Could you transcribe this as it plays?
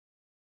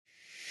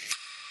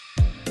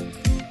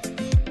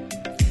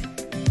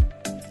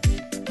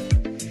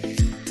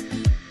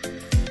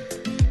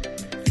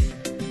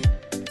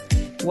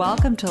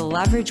Welcome to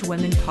Leverage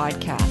Women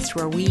Podcast,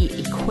 where we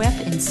equip,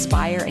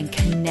 inspire, and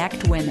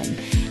connect women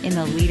in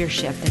the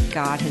leadership that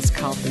God has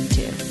called them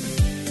to.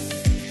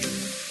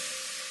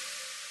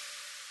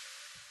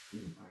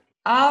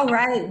 All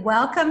right,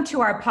 welcome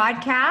to our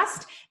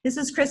podcast. This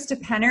is Krista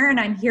Penner,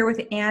 and I'm here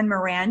with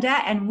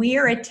Miranda, and we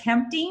are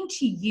attempting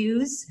to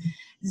use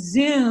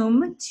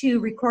Zoom to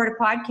record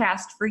a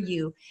podcast for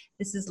you.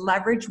 This is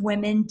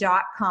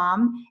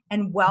leveragewomen.com,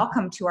 and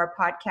welcome to our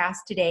podcast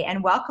today.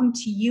 And welcome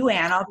to you,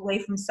 Ann, all the way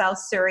from South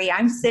Surrey.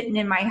 I'm sitting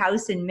in my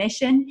house in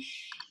Mission,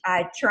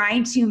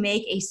 trying to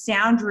make a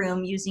sound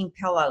room using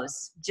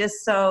pillows,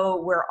 just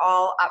so we're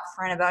all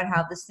upfront about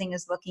how this thing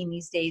is looking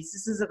these days.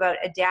 This is about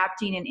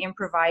adapting and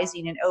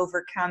improvising and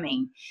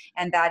overcoming,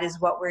 and that is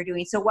what we're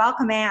doing. So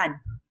welcome, Ann.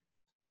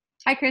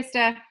 Hi,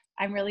 Krista.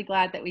 I'm really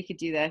glad that we could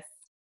do this.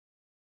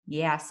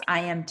 Yes, I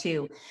am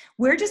too.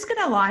 We're just going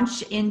to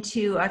launch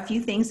into a few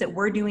things that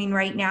we're doing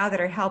right now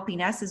that are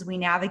helping us as we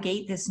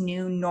navigate this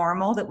new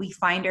normal that we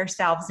find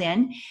ourselves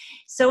in.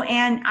 So,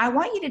 Ann, I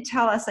want you to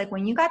tell us, like,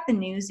 when you got the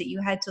news that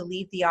you had to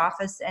leave the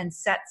office and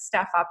set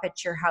stuff up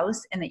at your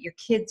house and that your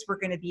kids were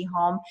going to be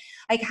home,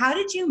 like, how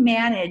did you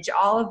manage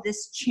all of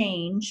this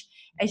change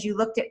as you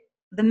looked at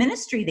the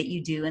ministry that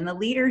you do and the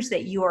leaders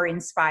that you are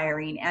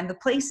inspiring and the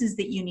places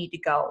that you need to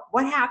go?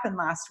 What happened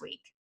last week?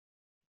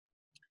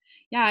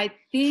 Yeah, I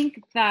think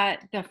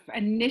that the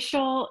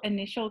initial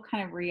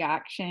kind of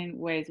reaction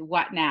was,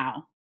 what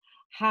now?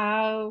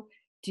 How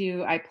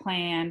do I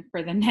plan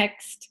for the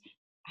next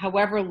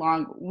however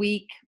long,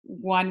 week,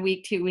 1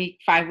 week, 2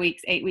 weeks, 5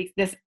 weeks, 8 weeks,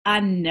 this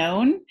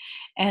unknown,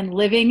 and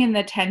living in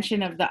the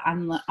tension of the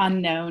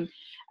unknown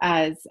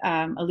as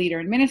a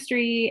leader in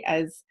ministry,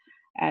 as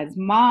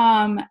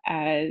mom,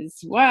 as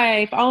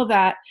wife, all of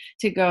that,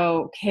 to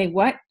go, okay,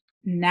 what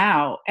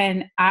now?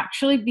 And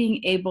actually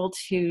being able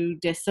to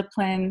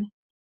discipline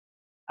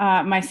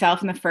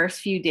myself in the first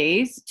few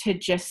days to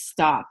just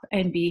stop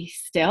and be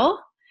still,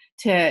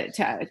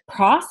 to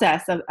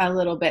process a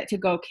little bit, to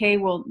go, okay,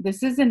 well,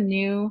 this is a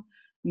new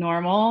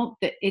normal,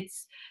 that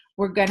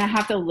we're going to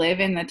have to live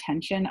in the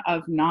tension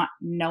of not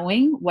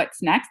knowing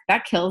what's next.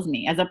 That kills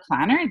me as a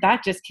planner.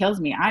 That just kills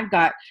me.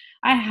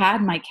 I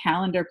had my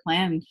calendar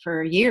planned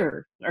for a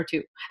year or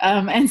two.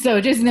 And so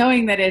just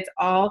knowing that it's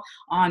all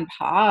on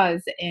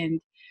pause,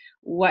 and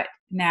what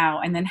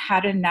now, and then how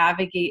to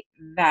navigate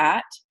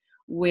that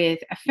with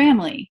a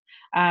family.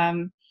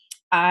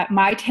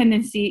 My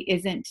tendency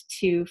isn't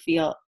to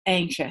feel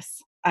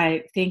anxious.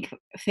 I think,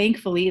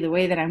 thankfully, the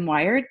way that I'm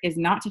wired is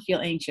not to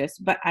feel anxious,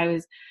 but I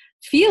was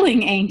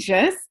feeling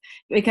anxious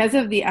because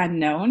of the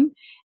unknown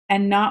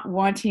and not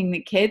wanting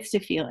the kids to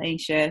feel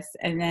anxious,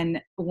 and then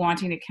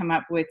wanting to come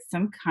up with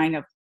some kind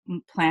of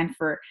plan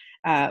for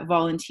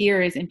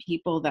volunteers and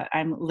people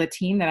the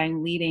team that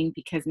I'm leading,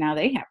 because now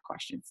they have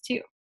questions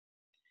too.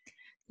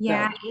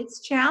 Yeah,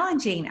 it's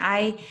challenging.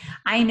 I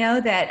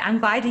know that. I'm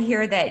glad to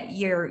hear that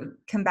you're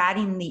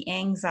combating the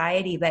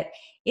anxiety, but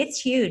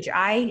it's huge.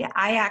 I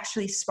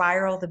actually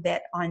spiraled a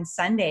bit on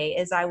Sunday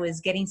as I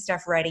was getting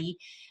stuff ready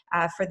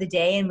for the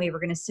day, and we were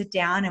going to sit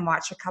down and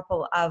watch a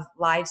couple of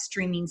live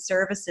streaming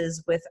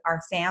services with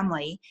our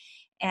family,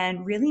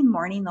 and really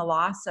mourning the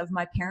loss of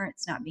my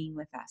parents not being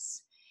with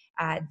us.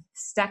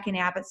 Stuck in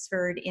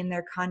Abbotsford in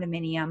their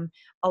condominium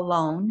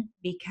alone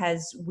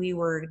because we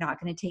were not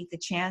going to take the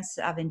chance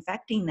of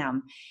infecting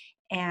them.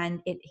 And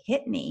it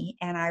hit me,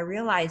 and I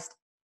realized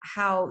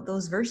how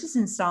those verses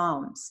in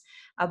Psalms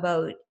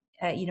about,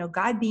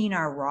 God being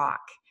our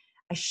rock,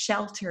 a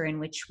shelter in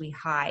which we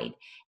hide,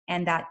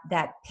 and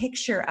that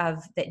picture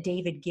of that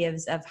David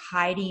gives of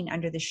hiding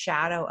under the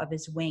shadow of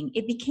his wing,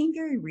 it became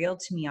very real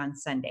to me on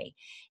Sunday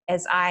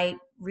as I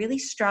really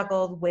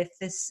struggled with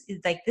this.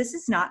 Like, this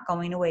is not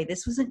going away.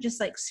 This wasn't just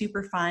like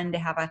super fun to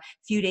have a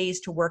few days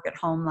to work at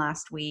home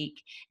last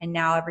week and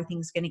now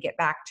everything's going to get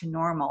back to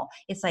normal.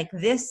 It's like,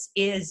 this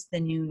is the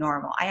new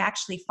normal. I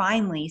actually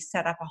finally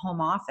set up a home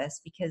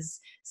office because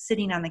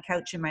sitting on the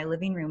couch in my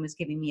living room was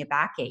giving me a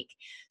backache.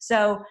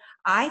 So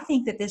I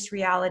think that this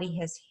reality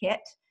has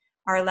hit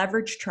our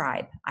leverage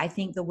tribe. I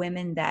think the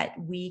women that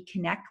we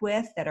connect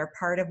with that are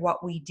part of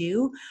what we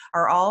do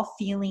are all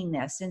feeling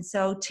this. And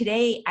so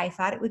today I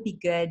thought it would be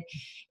good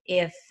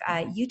if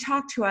you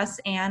talk to us,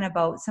 Ann,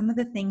 about some of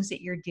the things that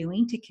you're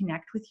doing to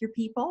connect with your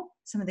people,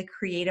 some of the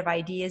creative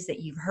ideas that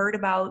you've heard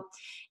about.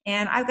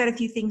 And I've got a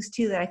few things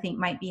too that I think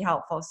might be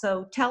helpful.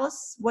 So tell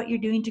us what you're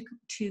doing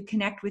to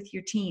connect with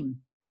your team.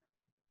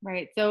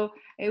 Right. So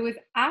it was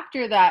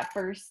after that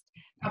first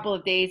couple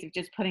of days of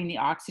just putting the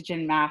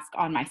oxygen mask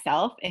on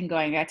myself and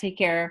going, I take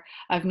care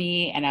of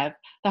me and of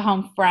the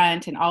home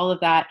front and all of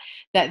that,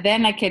 that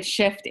then I could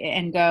shift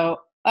and go,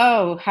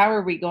 oh, how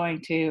are we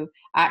going to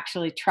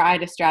actually try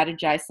to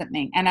strategize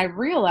something? And I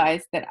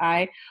realized that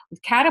I was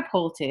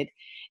catapulted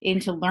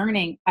into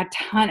learning a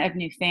ton of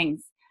new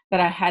things that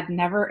I had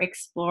never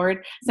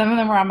explored. Some of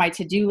them were on my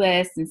to-do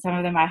list, and some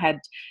of them I had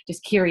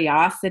just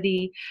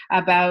curiosity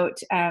about.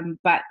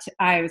 But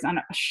I was on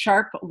a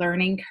sharp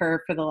learning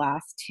curve for the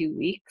last 2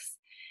 weeks.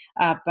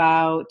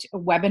 about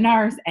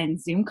webinars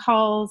and Zoom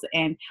calls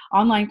and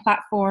online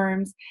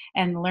platforms,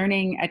 and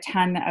learning a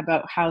ton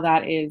about how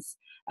that is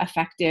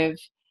effective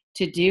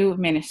to do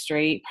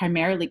ministry,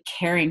 primarily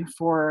caring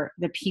for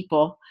the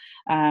people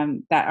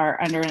that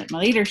are under my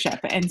leadership.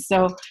 And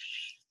so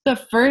the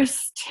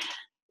first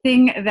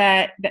thing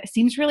that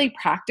seems really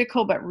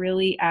practical, but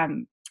really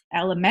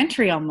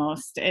elementary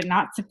almost, and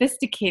not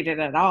sophisticated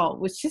at all,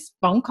 was just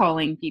phone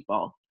calling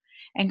people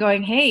and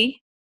going, hey,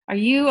 are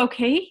you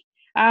okay?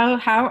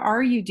 How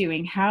are you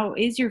doing? How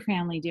is your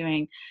family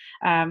doing?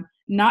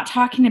 Not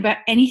talking about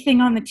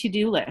anything on the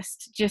to-do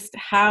list, just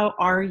how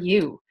are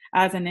you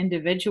as an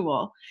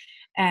individual,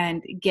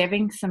 and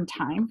giving some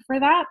time for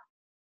that.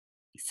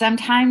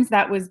 Sometimes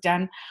that was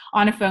done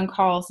on a phone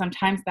call.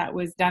 Sometimes that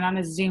was done on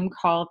a Zoom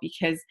call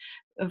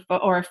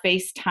or a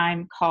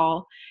FaceTime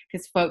call,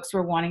 because folks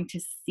were wanting to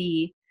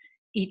see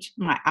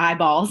my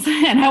eyeballs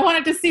and I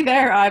wanted to see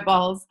their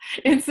eyeballs.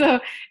 And so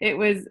it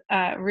was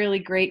really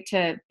great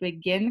to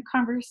begin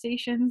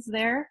conversations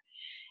there.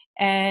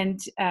 And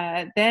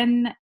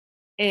then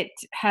it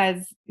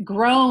has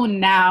grown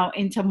now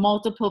into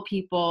multiple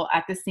people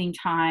at the same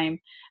time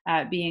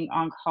being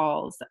on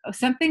calls.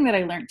 Something that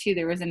I learned too,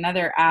 there was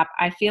another app.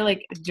 I feel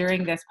like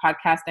during this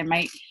podcast, I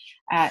might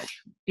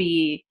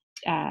be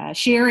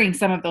sharing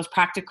some of those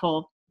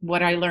practical,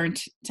 what I learned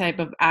type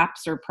of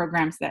apps or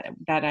programs that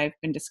I've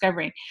been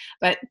discovering.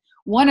 But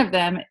one of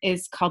them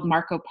is called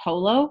Marco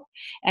Polo,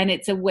 and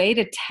it's a way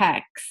to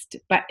text,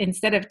 but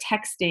instead of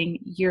texting,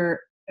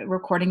 you're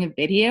recording a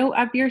video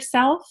of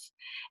yourself,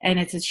 and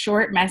it's a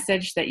short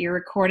message that you're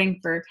recording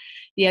for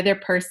the other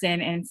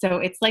person. And so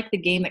it's like the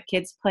game that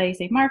kids play,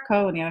 say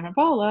Marco and the other one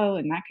Polo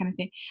and that kind of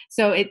thing.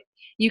 So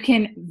you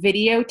can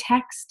video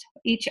text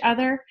each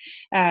other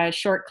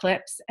short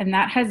clips, and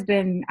that has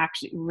been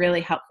actually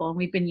really helpful, and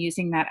we've been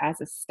using that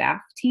as a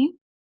staff team.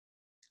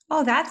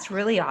 Oh, that's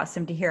really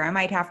awesome to hear. I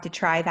might have to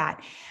try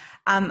that.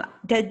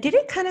 Did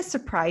it kind of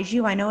surprise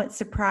you? I know it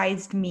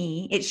surprised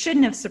me. It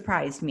shouldn't have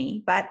surprised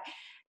me, but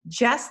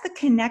just the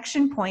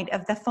connection point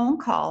of the phone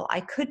call,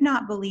 I could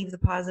not believe the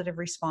positive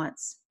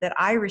response that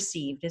I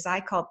received as I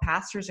called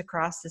pastors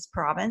across this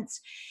province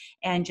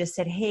and just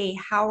said, hey,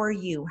 how are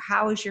you?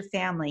 How is your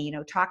family?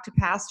 Talk to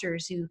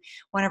pastors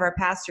one of our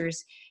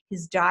pastors,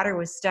 his daughter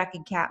was stuck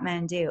in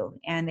Kathmandu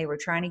and they were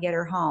trying to get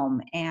her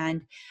home.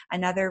 And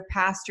another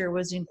pastor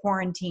was in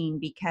quarantine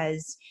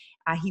because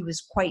he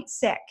was quite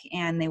sick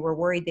and they were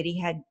worried that he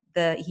had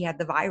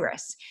the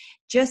virus.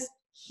 Just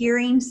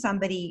hearing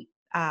somebody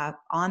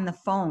on the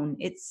phone,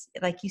 it's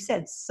like you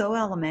said, so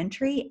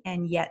elementary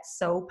and yet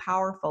so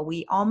powerful.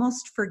 We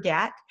almost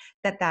forget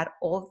that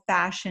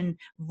old-fashioned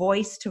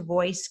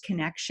voice-to-voice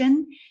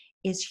connection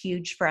is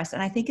huge for us.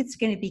 And I think it's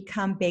going to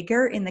become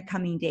bigger in the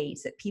coming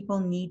days, that people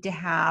need to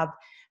have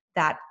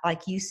that,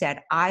 like you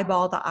said,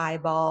 eyeball to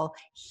eyeball,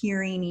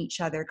 hearing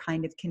each other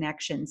kind of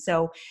connection.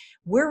 So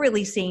we're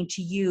really saying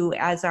to you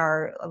as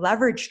our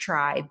leverage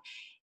tribe,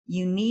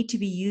 you need to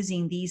be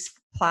using these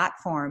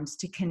platforms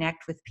to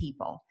connect with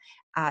people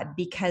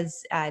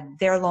because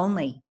they're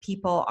lonely.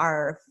 People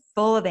are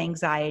full of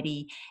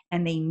anxiety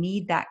and they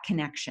need that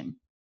connection.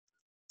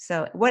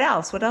 So what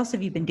else? What else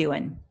have you been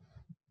doing?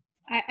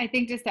 I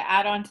think just to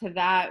add on to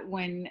that,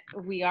 when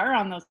we are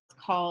on those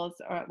calls,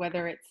 or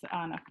whether it's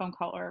on a phone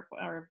call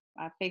or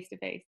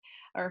face-to-face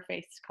or a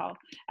face call,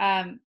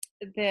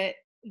 the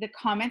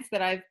comments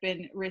that I've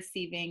been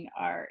receiving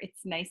are,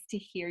 it's nice to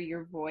hear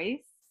your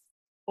voice,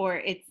 or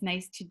it's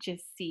nice to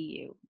just see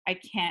you. I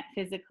can't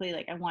physically,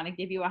 I want to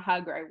give you a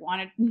hug, or I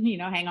want to,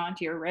 hang on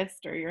to your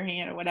wrist or your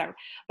hand or whatever,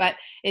 but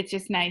it's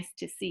just nice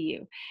to see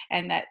you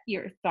and that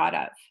you're thought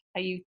of,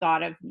 you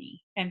thought of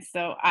me. And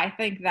so I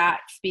think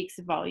that speaks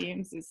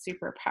volumes, is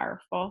super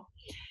powerful.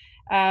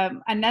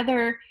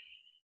 Another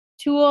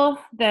tool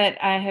that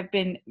I have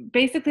been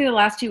basically the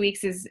last 2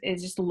 weeks is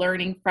just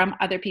learning from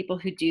other people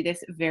who do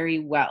this very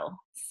well.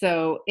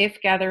 So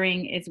If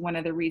Gathering is one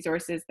of the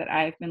resources that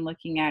I've been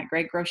looking at.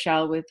 Greg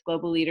Groeschel with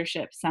Global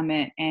Leadership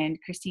Summit and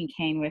Christine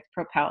Kane with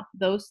Propel.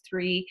 Those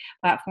three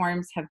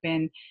platforms have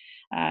been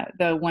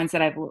the ones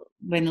that I've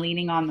been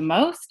leaning on the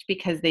most,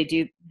 because they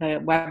do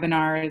the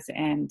webinars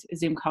and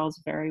Zoom calls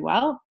very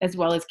well, as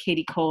well as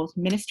Katie Cole's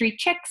Ministry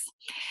Chicks.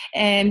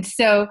 And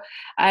so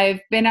I've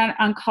been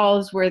on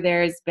calls where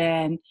there's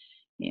been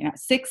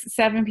 6,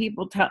 7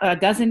 people, a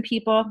dozen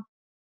people,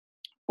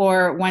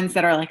 or ones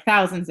that are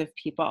thousands of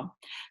people.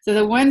 So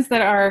the ones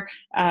that are,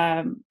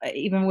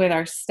 even with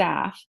our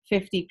staff,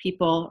 50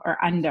 people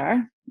or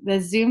under, the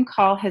Zoom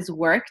call has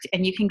worked,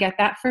 and you can get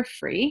that for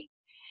free.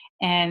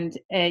 And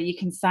you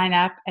can sign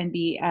up and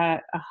be a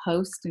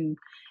host. And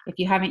if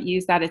you haven't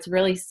used that, it's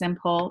really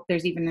simple.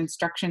 There's even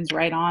instructions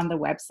right on the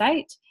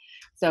website.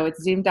 So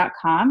it's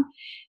zoom.com.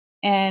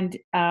 And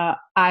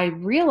I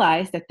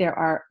realized that there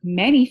are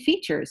many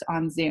features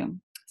on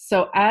Zoom.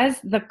 So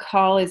as the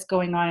call is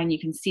going on and you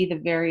can see the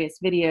various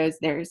videos,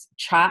 there's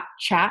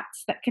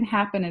chats that can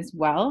happen as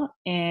well.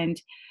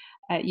 And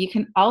you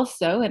can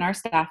also, in our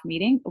staff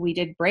meeting, we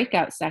did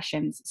breakout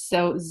sessions.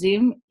 So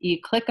Zoom, you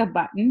click a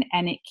button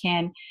and it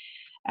can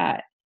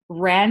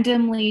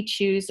randomly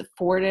choose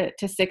 4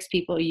 to 6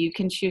 people. You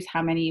can choose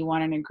how many you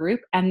want in a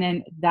group. And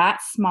then that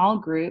small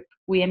group,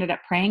 we ended up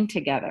praying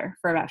together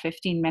for about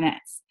 15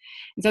 minutes.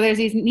 And so there's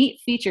these neat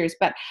features,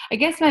 but I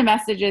guess my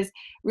message is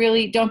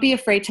really don't be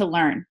afraid to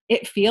learn.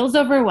 It feels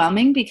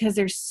overwhelming because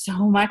there's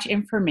so much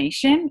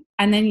information.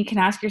 And then you can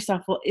ask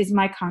yourself, well, is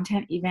my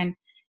content even,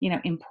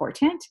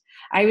 important?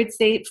 I would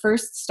say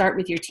first start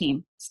with your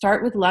team.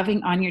 Start with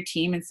loving on your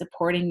team and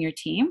supporting your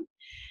team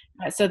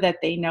so that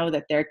they know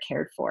that they're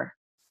cared for.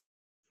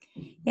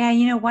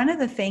 Yeah, one of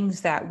the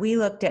things that we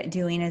looked at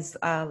doing as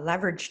a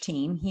leverage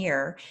team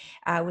here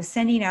was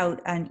sending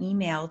out an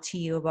email to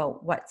you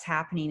about what's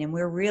happening. And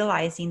we're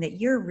realizing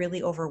that you're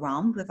really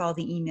overwhelmed with all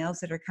the emails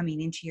that are coming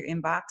into your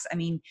inbox. I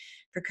mean,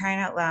 for crying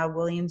out loud,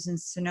 Williams and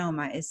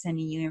Sonoma is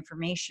sending you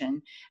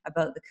information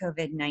about the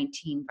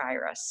COVID-19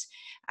 virus.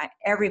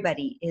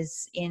 Everybody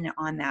is in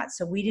on that.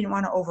 So we didn't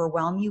want to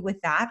overwhelm you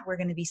with that. We're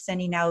going to be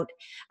sending out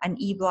an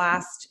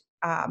e-blast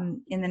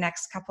in the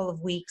next couple of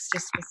weeks,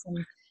 just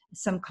with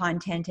some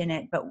content in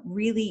it. But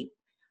really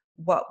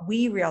what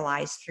we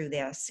realized through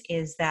this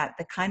is that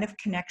the kind of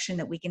connection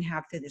that we can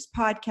have through this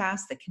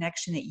podcast, the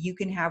connection that you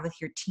can have with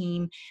your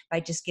team by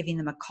just giving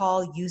them a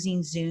call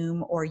using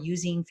Zoom or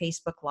using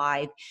Facebook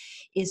Live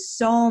is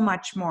so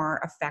much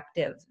more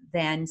effective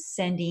than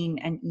sending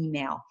an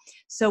email.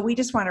 So we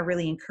just want to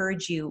really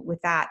encourage you with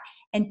that,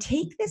 and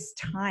take this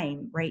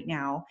time right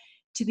now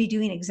to be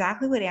doing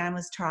exactly what Anne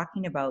was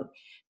talking about.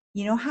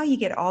 You know how you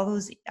get all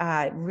those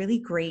really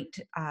great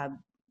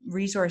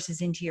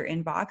resources into your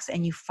inbox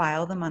and you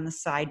file them on the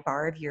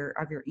sidebar of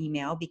your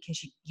email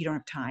because you don't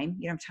have time.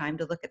 You don't have time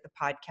to look at the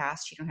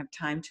podcast. You don't have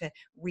time to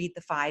read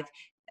the 5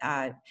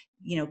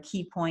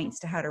 key points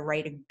to how to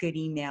write a good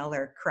email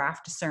or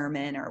craft a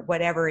sermon or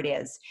whatever it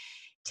is.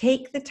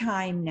 Take the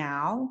time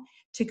now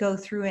to go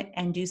through it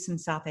and do some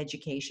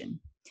self-education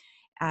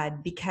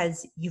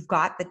because you've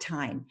got the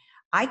time.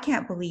 I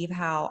can't believe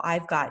how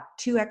I've got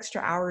 2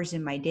 extra hours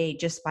in my day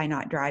just by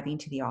not driving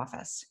to the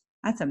office.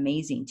 That's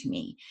amazing to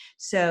me.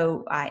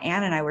 So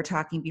Anne and I were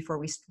talking before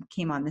we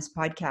came on this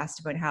podcast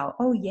about how,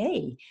 oh,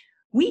 yay,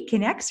 we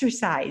can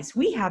exercise.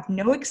 We have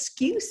no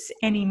excuse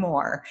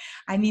anymore.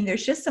 I mean,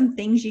 there's just some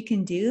things you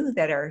can do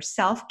that are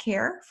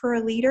self-care for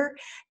a leader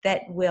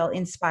that will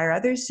inspire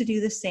others to do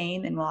the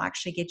same and will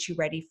actually get you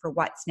ready for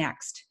what's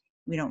next.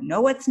 We don't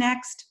know what's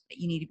next, but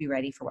you need to be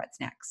ready for what's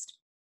next.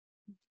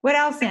 What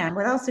else, Anne?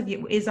 What else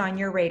is on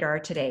your radar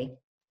today?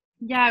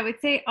 Yeah, I would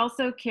say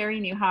also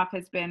Carey Newhoff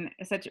has been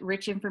such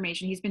rich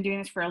information. He's been doing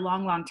this for a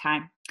long, long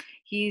time.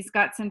 He's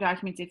got some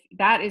documents. If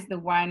that is the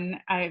one,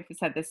 I've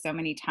said this so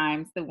many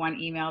times, the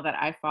one email that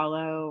I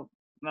follow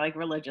like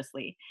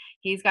religiously.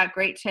 He's got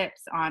great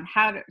tips on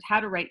how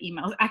to write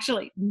emails.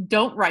 Actually,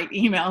 don't write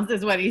emails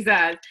is what he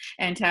says,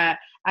 and to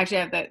actually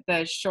have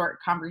the short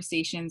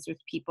conversations with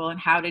people and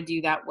how to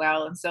do that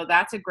well. And so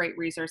that's a great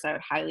resource I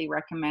would highly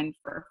recommend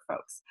for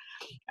folks.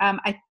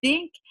 I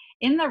think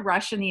in the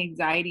rush and the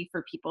anxiety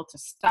for people to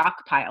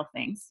stockpile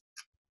things,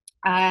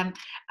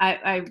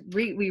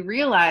 we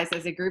realize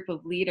as a group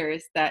of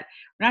leaders that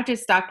we're not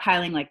just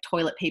stockpiling like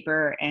toilet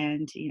paper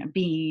and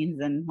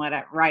beans and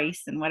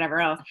rice and whatever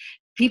else.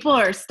 People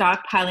are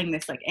stockpiling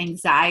this like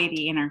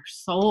anxiety in our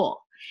soul.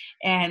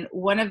 And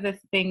one of the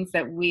things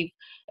that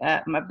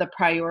the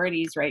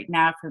priorities right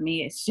now for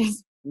me is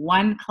just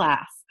one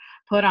class,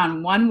 put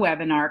on one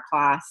webinar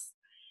class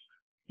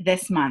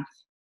this month,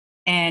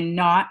 and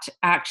not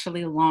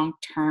actually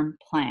long-term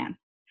plan.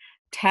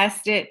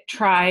 Test it,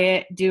 try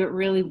it, do it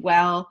really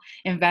well,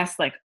 invest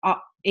like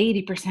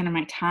 80% of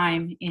my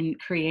time in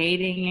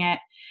creating it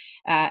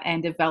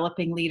and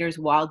developing leaders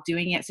while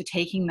doing it. So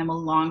taking them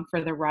along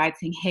for the ride,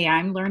 saying, hey,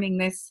 I'm learning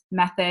this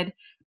method,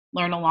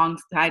 learn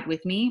alongside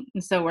with me.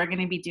 And so we're going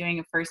to be doing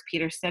a 1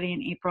 Peter study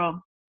in April.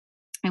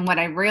 And what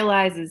I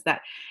realize is that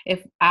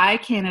if I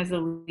can, as a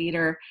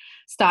leader,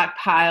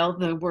 stockpile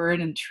the word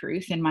and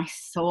truth in my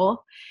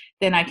soul,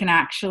 then I can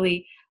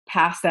actually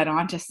pass that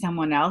on to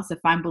someone else. If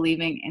I'm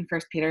believing in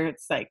 1 Peter,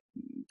 it's like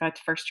that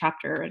first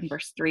chapter in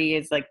verse 3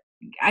 is like,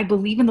 I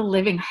believe in the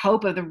living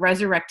hope of the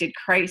resurrected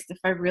Christ. If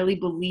I really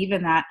believe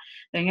in that,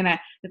 then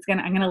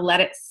I'm gonna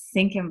let it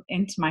sink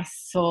into my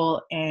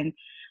soul and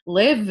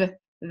live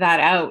that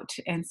out.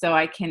 And so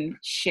I can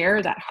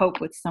share that hope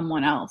with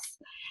someone else.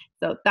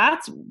 So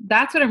that's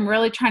what I'm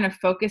really trying to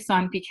focus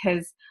on,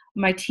 because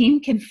my team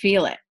can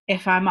feel it.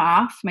 If I'm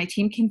off, my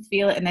team can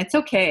feel it, and it's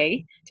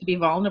okay to be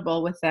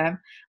vulnerable with them,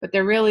 but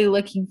they're really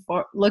looking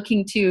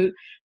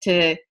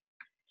to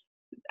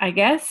I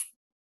guess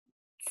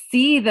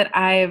see that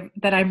I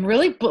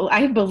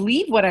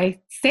believe what I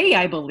say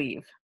I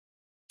believe.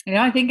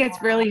 I think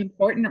it's really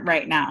important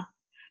right now.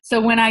 So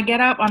when I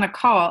get up on a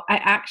call,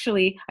 I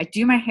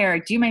do my hair, I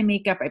do my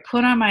makeup, I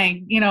put on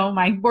my,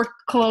 my work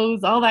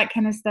clothes, all that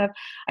kind of stuff.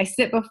 I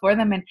sit before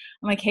them and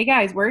I'm like, hey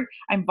guys,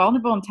 I'm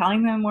vulnerable. I'm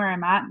telling them where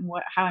I'm at and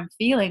how I'm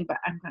feeling, but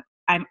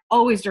I'm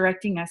always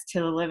directing us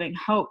to the living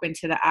hope and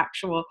to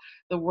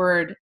the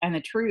word and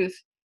the truth,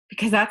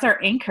 because that's our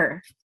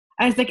anchor.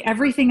 It's like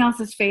everything else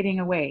is fading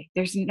away.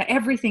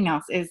 Everything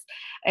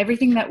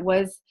that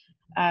was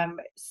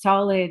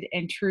solid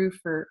and true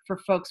for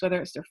folks,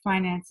 whether it's their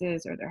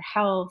finances or their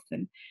health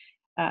and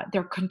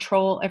their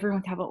control.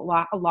 Everyone's have a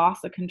loss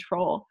of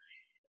control.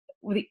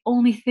 Well, the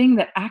only thing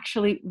that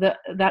actually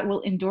that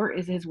will endure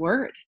is His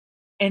word.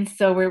 And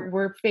so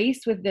we're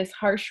faced with this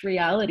harsh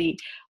reality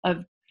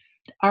of,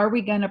 are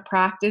we going to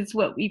practice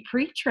what we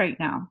preach right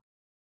now?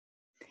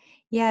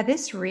 Yeah,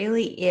 this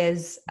really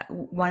is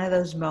one of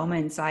those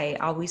moments. I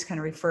always kind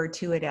of refer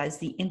to it as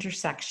the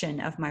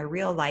intersection of my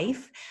real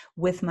life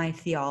with my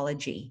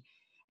theology.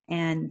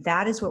 And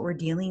that is what we're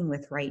dealing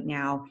with right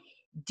now.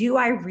 Do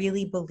I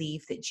really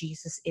believe that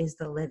Jesus is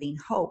the living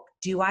hope?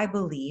 Do I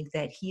believe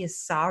that He is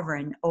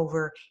sovereign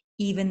over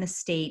even the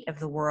state of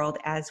the world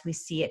as we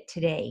see it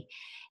today?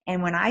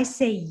 And when I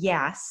say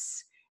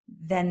yes,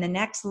 then the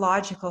next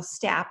logical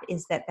step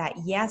is that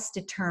yes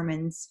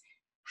determines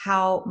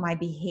how my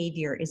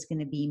behavior is going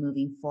to be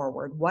moving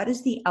forward. What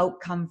is the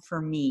outcome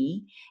for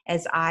me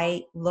as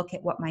I look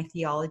at what my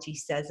theology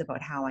says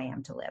about how I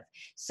am to live?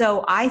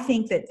 So I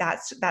think that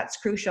that's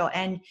crucial.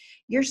 And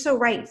you're so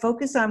right.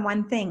 Focus on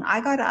one thing. I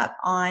got up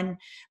on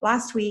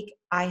last week.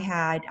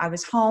 I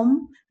was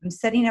home. I'm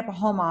setting up a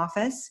home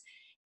office,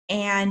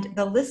 and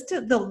the list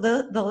of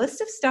the list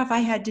of stuff I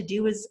had to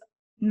do was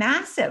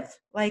massive.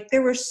 Like,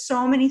 there were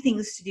so many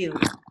things to do.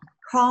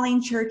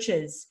 Calling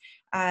churches,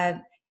 uh,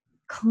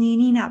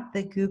 cleaning up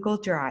the Google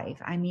Drive.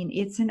 I mean,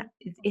 it's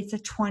a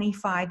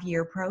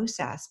 25-year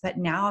process, but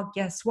now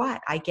guess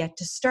what? I get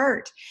to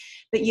start.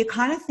 But you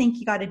kind of think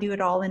you got to do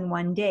it all in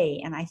one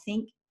day. And I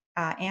think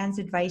Anne's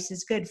advice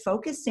is good.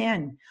 Focus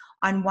in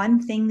on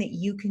one thing that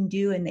you can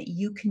do and that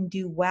you can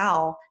do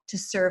well to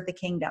serve the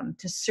kingdom,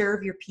 to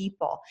serve your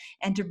people,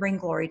 and to bring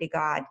glory to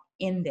God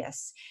in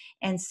this,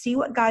 and see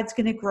what God's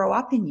going to grow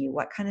up in you,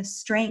 what kind of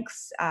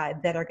strengths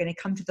that are going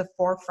to come to the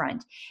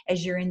forefront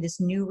as you're in this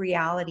new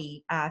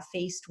reality,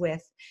 faced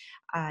with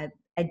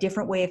a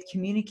different way of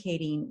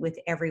communicating with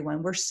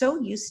everyone. We're so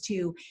used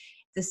to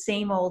the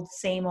same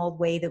old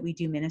way that we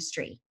do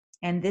ministry.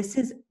 And this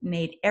has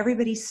made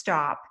everybody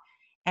stop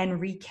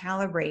and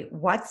recalibrate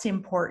what's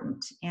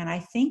important. And I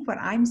think what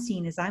I'm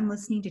seeing as I'm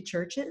listening to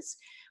churches,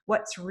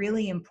 what's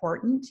really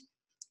important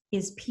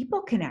is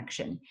people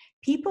connection.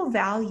 People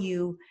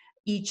value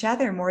each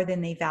other more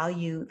than they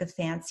value the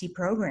fancy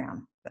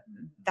program.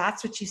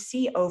 That's what you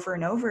see over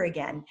and over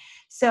again.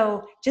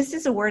 So just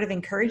as a word of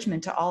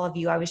encouragement to all of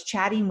you, I was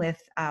chatting with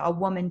a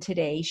woman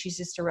today. She's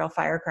just a real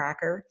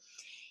firecracker,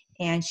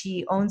 and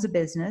she owns a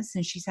business,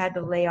 and she's had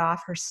to lay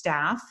off her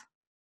staff.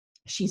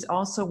 She's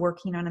also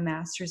working on a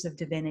master's of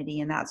divinity,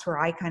 and that's where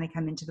I kind of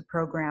come into the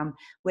program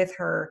with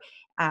her,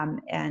 and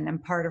I'm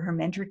part of her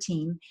mentor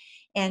team.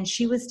 And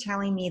she was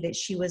telling me that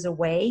she was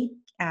away.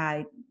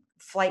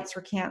 Flights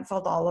were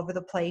canceled all over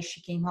the place.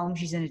 She came home.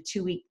 She's in a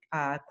 2-week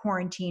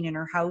quarantine in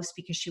her house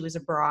because she was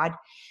abroad.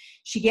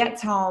 She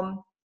gets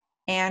home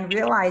and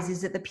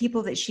realizes that the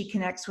people that she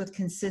connects with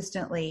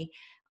consistently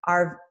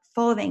are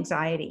full of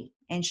anxiety.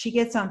 And she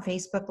gets on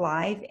Facebook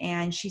Live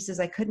and she says,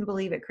 I couldn't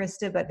believe it,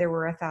 Krista, but there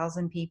were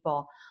 1,000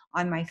 people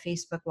on my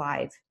Facebook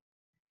Live.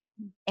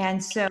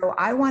 And so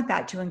I want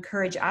that to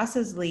encourage us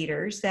as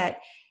leaders, that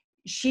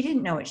she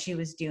didn't know what she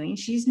was doing.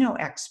 She's no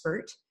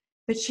expert,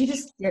 but she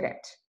just did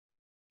it.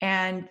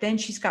 And then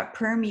she's got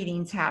prayer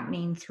meetings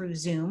happening through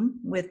Zoom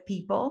with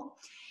people,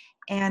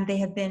 and they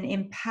have been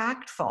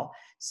impactful.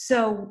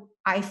 So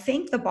I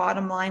think the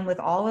bottom line with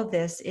all of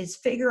this is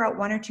figure out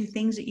 1 or 2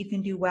 things that you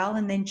can do well,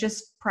 and then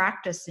just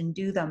practice and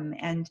do them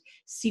and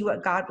see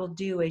what God will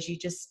do as you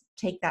just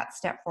take that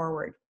step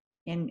forward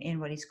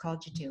in what He's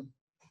called you to.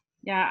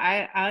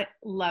 Yeah, I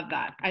love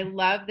that. I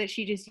love that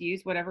she just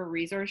used whatever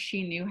resource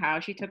she knew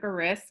how. She took a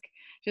risk.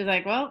 She was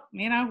like, well,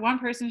 1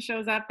 person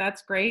shows up.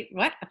 That's great.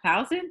 What,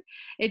 1,000?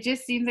 It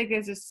just seems like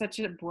there's just such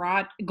a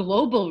broad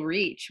global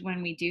reach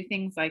when we do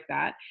things like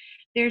that.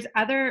 There's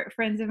other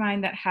friends of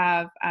mine that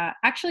have,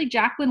 actually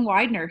Jacqueline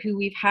Widener, who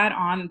we've had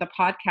on the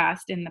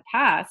podcast in the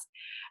past.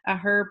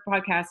 Her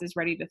podcast is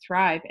Ready to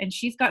Thrive. And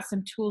she's got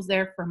some tools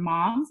there for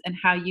moms and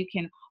how you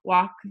can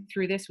walk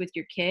through this with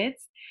your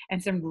kids,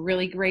 and some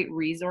really great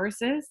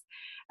resources.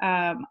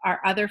 Our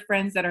other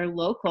friends that are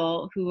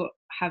local who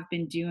have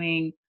been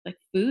doing like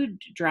food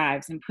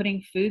drives and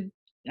putting food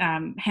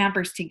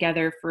hampers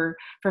together for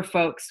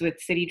folks with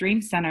City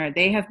Dream Center.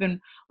 They have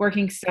been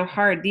working so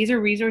hard. These are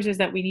resources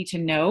that we need to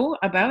know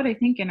about, I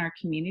think, in our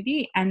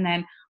community, and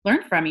then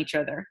learn from each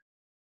other.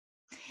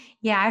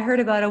 Yeah, I heard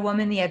about a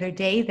woman the other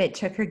day that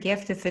took her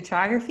gift of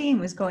photography and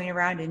was going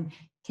around and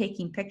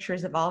taking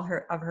pictures of all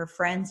of her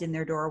friends in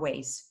their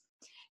doorways,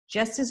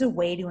 just as a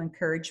way to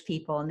encourage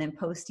people, and then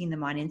posting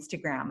them on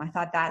Instagram. I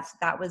thought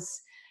that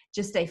was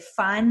just a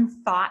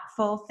fun,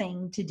 thoughtful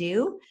thing to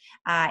do.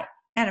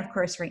 And of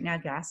course, right now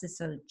gas is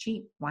so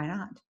cheap. Why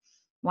not?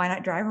 Why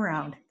not drive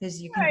around?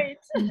 Because Right.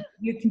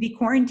 you can be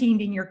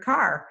quarantined in your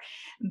car.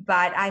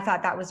 But I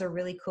thought that was a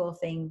really cool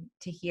thing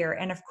to hear.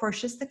 And of course,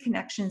 just the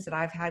connections that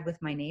I've had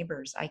with my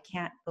neighbors. I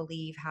can't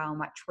believe how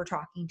much we're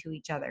talking to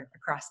each other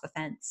across the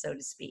fence, so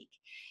to speak.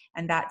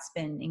 And that's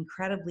been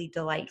incredibly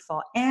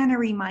delightful, and a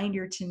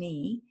reminder to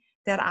me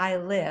that I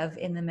live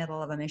in the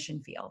middle of a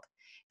mission field.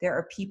 there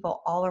are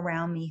people all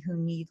around me who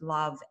need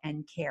love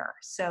and care.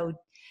 So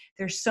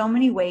there's so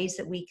many ways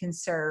that we can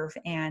serve.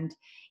 And,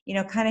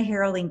 kind of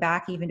heralding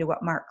back even to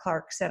what Mark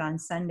Clark said on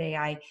Sunday,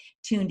 I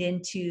tuned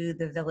into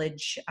the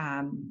Village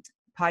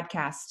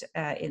podcast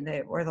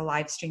the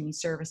live streaming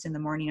service in the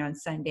morning on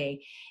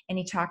Sunday. And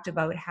he talked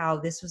about how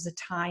this was a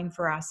time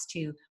for us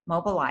to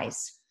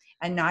mobilize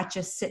and not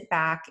just sit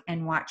back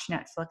and watch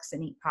Netflix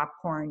and eat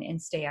popcorn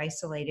and stay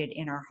isolated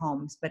in our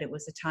homes, but it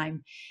was a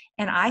time.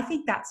 And I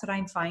think that's what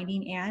I'm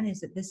finding, Anne, is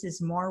that this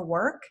is more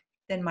work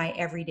than my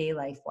everyday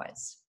life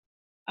was.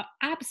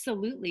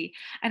 Absolutely.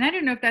 And I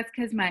don't know if that's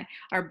because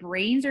our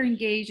brains are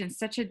engaged in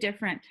such a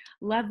different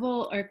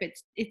level, or if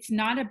it's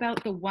not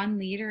about the one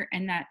leader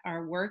and that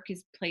our work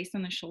is placed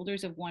on the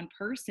shoulders of one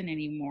person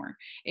anymore.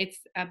 It's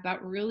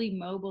about really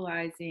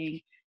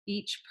mobilizing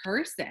each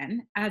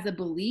person as a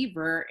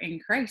believer in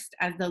Christ,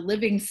 as the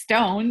living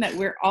stone, that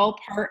we're all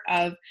part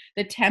of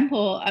the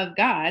temple of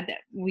God, that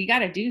we got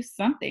to do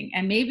something.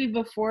 And maybe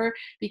before,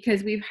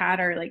 because we've had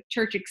our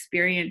church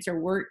experience, or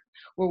we're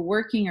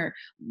working or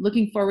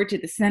looking forward to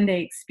the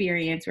Sunday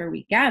experience where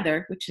we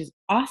gather, which is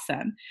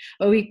awesome.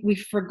 But we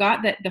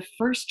forgot that the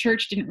first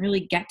church didn't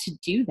really get to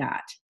do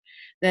that.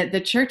 That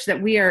the church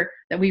that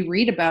we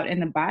read about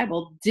in the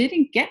Bible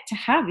didn't get to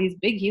have these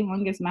big,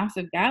 humongous,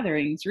 massive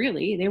gatherings,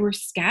 really. They were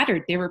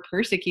scattered, they were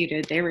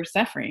persecuted, they were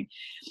suffering.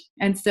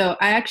 And so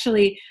I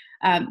actually,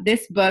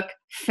 this book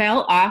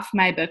fell off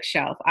my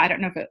bookshelf. I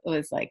don't know if it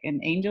was like an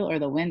angel or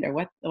the wind or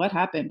what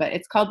happened, but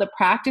it's called The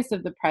Practice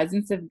of the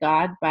Presence of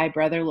God by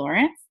Brother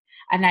Lawrence.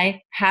 And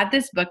I had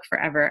this book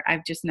forever.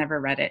 I've just never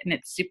read it. And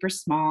it's super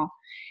small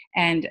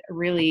and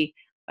really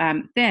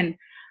thin.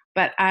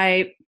 But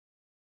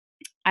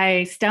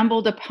I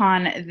stumbled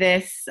upon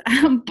this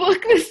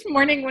book this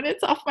morning when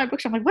it's off my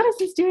bookshelf. I'm like, what is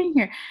this doing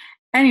here?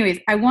 Anyways,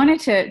 I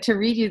wanted to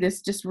read you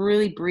this just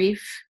really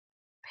brief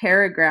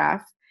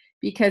paragraph,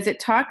 because it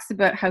talks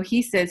about how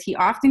he says he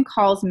often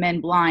calls men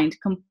blind,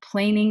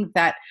 complaining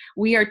that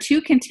we are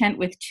too content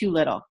with too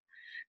little.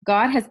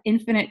 God has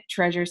infinite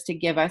treasures to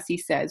give us, he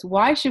says.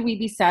 Why should we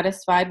be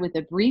satisfied with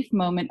a brief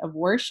moment of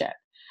worship?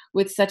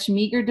 With such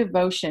meager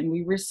devotion,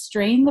 we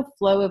restrain the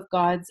flow of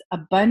God's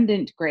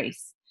abundant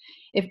grace.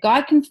 If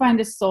God can find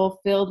a soul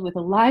filled with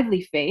a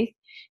lively faith,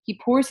 he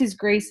pours his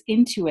grace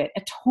into it,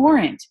 a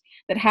torrent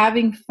that,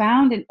 having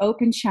found an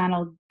open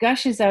channel,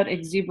 gushes out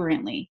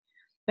exuberantly.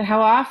 But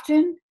how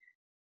often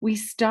we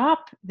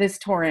stop this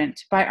torrent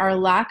by our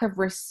lack of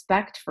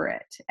respect for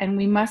it, and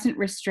we mustn't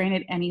restrain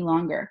it any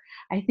longer.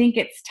 I think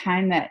it's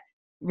time that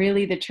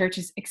really the church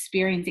is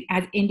experiencing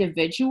as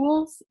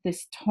individuals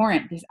this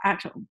torrent, this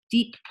actual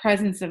deep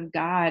presence of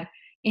God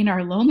in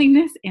our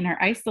loneliness, in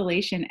our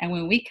isolation. And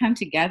when we come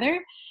together,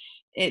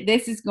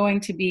 this is going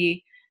to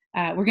be,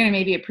 we're going to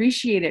maybe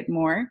appreciate it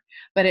more,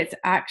 but it's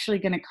actually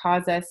going to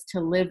cause us to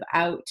live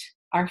out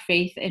our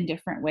faith in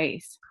different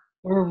ways.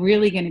 We're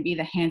really going to be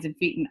the hands and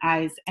feet and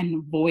eyes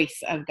and voice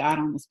of God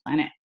on this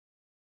planet.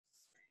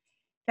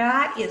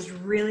 That is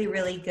really,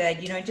 really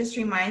good. It just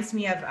reminds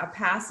me of a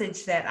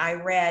passage that I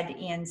read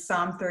in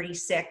Psalm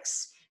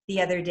 36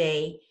 the other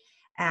day,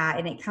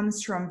 and it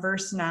comes from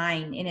verse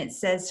 9, and it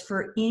says,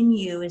 "For in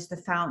you is the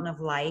fountain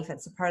of life."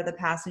 It's a part of the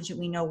passage that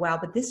we know well,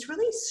 but this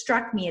really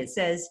struck me. It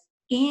says,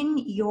 "In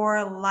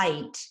your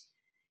light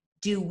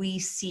do we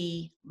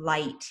see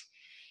light."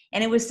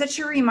 And it was such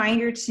a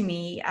reminder to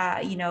me,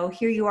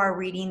 here you are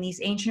reading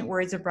these ancient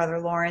words of Brother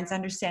Lawrence,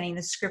 understanding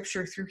the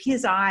scripture through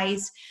his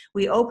eyes.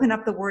 We open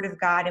up the word of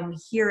God and we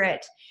hear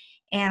it.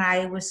 And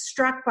I was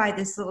struck by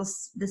this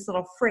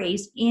little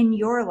phrase, "in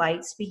your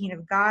light," speaking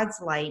of God's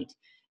light,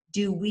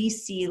 do we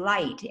see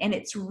light? And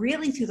it's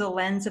really through the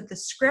lens of the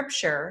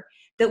scripture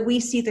that we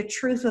see the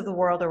truth of the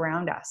world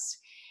around us.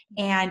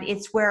 And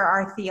it's where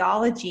our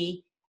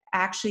theology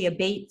actually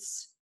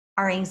abates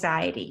our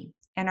anxiety,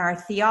 and our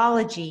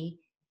theology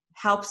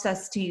helps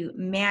us to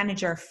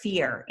manage our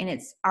fear. And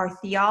it's our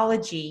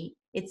theology,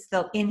 it's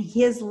in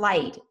his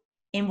light,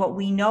 in what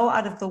we know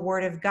out of the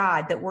word of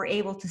God, that we're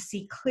able to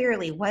see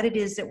clearly what it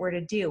is that we're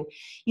to do.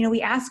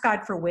 We ask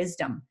God for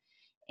wisdom,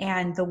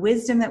 and the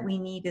wisdom that we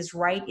need is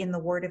right in the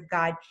word of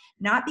God,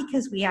 not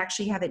because we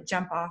actually have it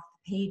jump off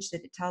the page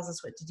that it tells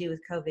us what to do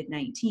with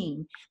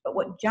COVID-19, but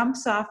what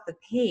jumps off the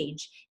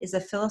page is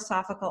a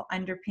philosophical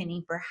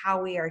underpinning for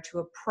how we are to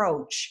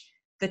approach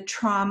the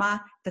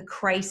trauma, the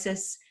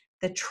crisis,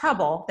 the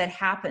trouble that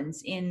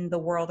happens in the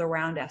world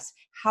around us.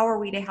 How are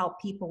we to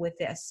help people with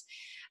this?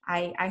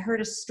 I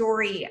heard a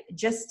story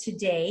just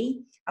today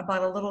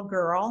about a little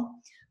girl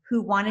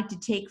who wanted to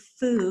take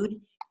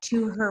food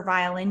to her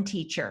violin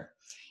teacher.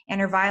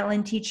 And her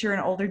violin teacher, an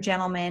older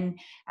gentleman,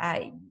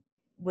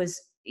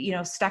 was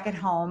stuck at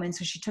home. And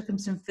so she took him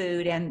some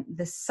food, and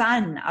the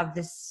son of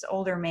this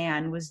older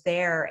man was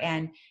there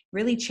and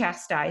really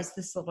chastised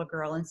this little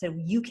girl and said,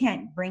 "You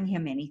can't bring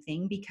him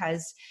anything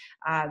because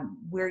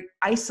we're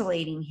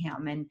isolating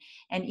him."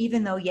 And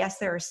even though, yes,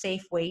 there are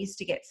safe ways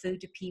to get food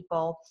to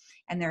people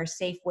and there are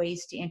safe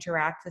ways to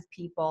interact with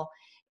people,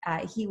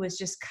 he was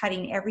just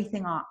cutting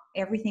everything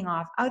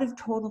off out of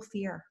total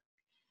fear.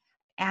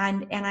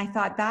 And I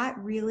thought that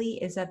really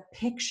is a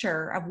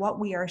picture of what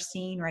we are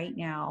seeing right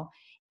now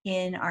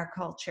in our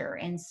culture.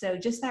 And so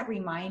just that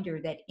reminder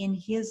that in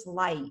his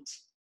light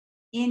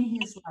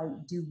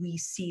do we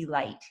see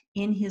light.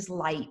 In his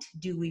light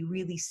do we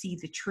really see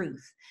the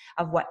truth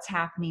of what's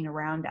happening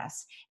around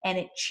us. And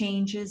it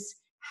changes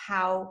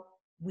how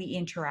we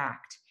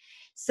interact.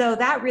 So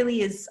that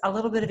really is a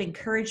little bit of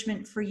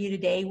encouragement for you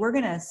today. We're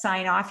going to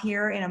sign off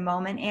here in a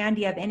moment. Anne,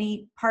 do you have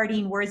any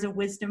parting words of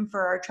wisdom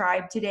for our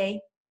tribe today?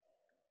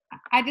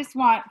 I just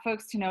want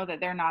folks to know that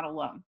they're not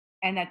alone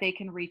and that they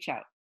can reach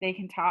out. They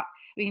can talk.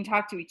 We can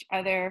talk to each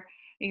other.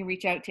 You can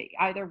reach out to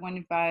either one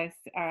of us.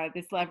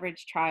 This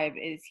Leverage Tribe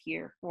is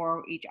here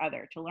for each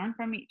other, to learn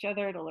from each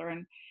other, to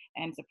learn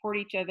and support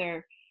each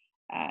other,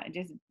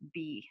 just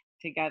be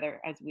together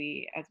as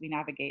we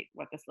navigate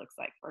what this looks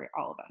like for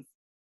all of us.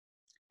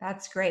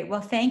 That's great.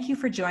 Well, thank you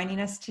for joining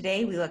us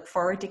today. We look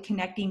forward to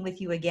connecting with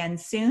you again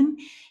soon.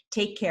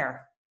 Take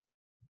care.